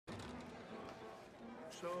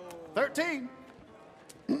13.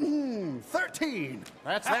 13.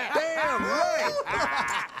 That's that. Damn right.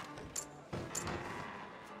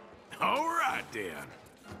 All right, then.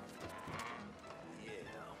 Yeah.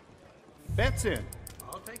 Bets in.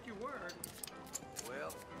 I'll take your word.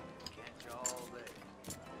 Well, catch you all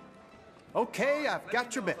day. Okay, I've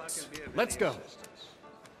got your bets. Let's go. Hi,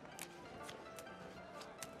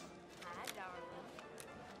 darling.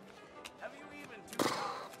 Have you even two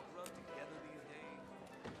run together these days?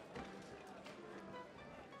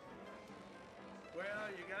 Well,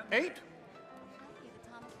 you got 8. Hi, you the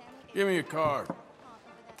Thomas family. Give me your card.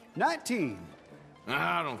 19.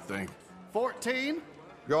 I don't think. 14.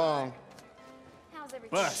 Gone. How's everything?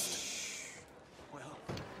 Bust. Well,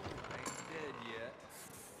 I ain't dead yet.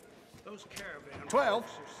 those caravan 12.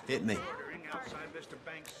 folks are Hit me. ordering outside Mr.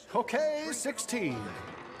 Banks. Okay, 16.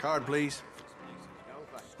 Card, please.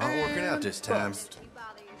 Not working out this time. Bust. You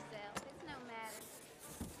bother yourself. It's no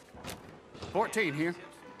matter. 14 here.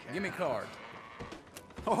 Give me card.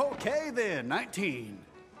 Okay then, 19.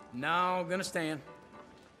 No, gonna stand.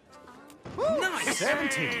 Woo, Nice.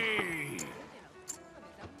 17. Hey!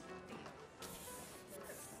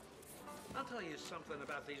 I'll tell you something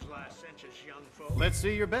about these licentious young folks. Let's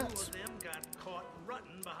see your Two bets. of them got caught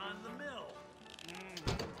rutting behind the mill.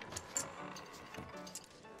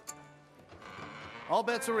 All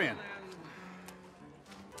bets are in.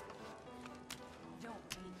 Don't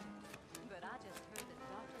be. But I just heard that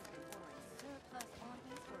doctors been ordering surplus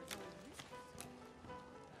organs for no use. I'm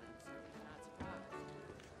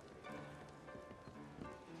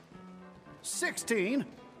certainly not surprised. 16.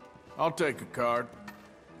 I'll take a card.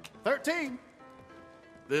 13.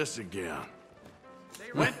 This again.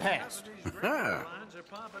 They Went reckon past. These railroad lines are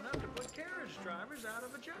popping up to put carriage drivers out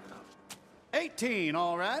of a job. 18,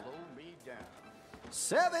 all right.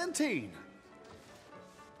 17.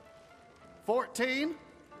 14.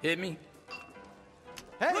 Hit me.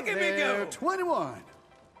 Hey Look at me there, go. 21.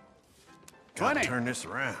 Gotta 20. turn this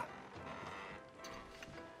around.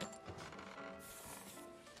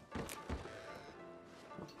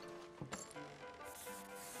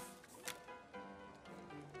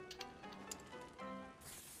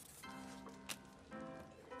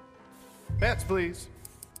 Bets, please.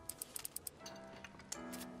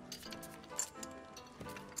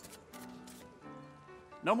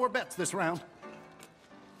 No more bets this round.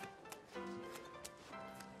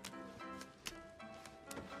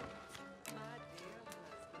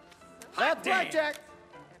 That's BlackJack.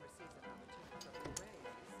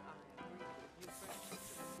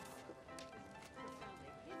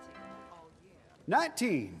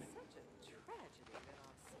 19.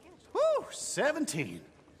 Woo, 17.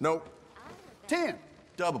 Nope. 10.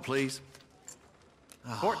 Double, please.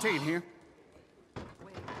 14 here.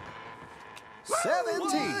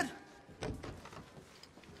 17.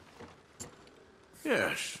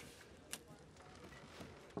 Yes.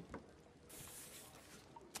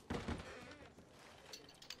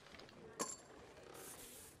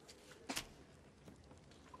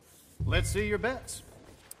 Let's see your bets.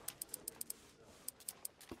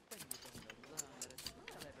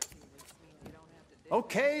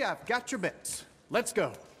 Okay, I've got your bets. Let's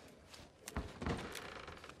go.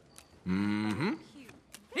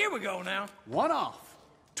 Here we go now. One off.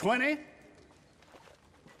 20.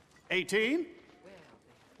 18.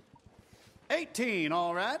 18,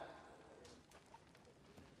 all right.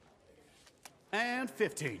 And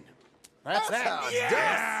 15. That's that.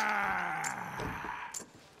 Yes!